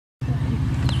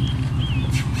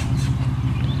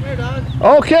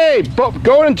Okay,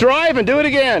 go and drive and do it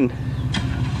again.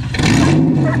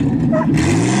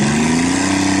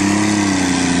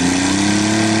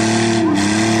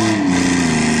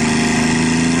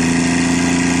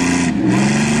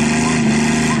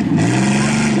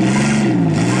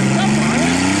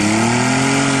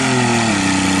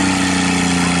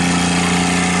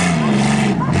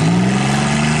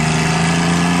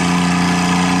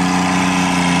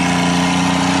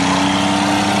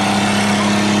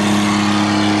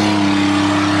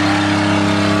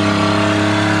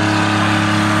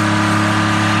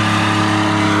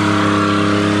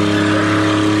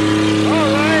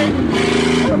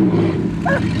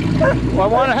 Well,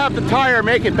 I want to have the tire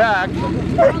make it back.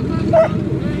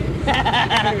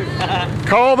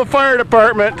 Call the fire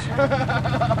department.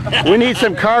 We need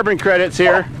some carbon credits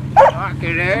here.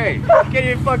 Fucking A. I can't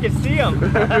even fucking see them.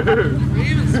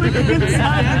 We even swinging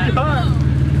inside the car.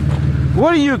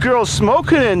 What are you girls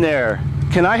smoking in there?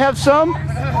 Can I have some?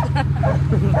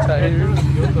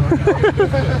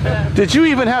 Did you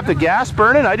even have the gas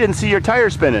burning? I didn't see your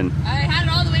tire spinning. I had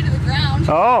it all the way to the ground.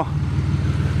 Oh.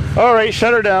 All right,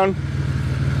 shut her down.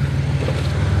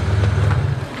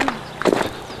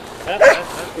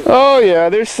 Oh yeah,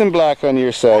 there's some black on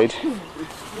your side.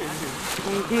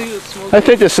 I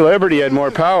think the celebrity had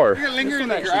more power.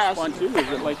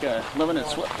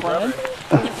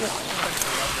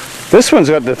 This one's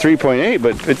got the 3.8,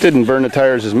 but it didn't burn the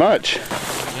tires as much.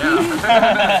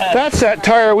 Yeah. That's that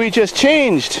tire we just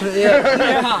changed.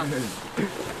 Yeah.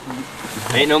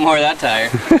 Ain't no more of that tire.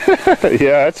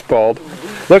 Yeah, it's bald.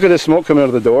 Look at the smoke coming out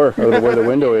of the door, or where the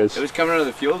window is. It was coming out of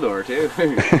the fuel door too.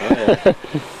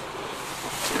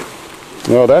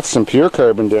 Oh, that's some pure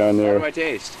carbon down there. How do I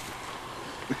taste?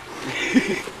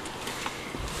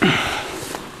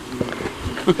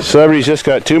 Celebrity's just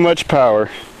got too much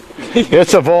power.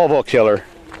 It's a Volvo killer.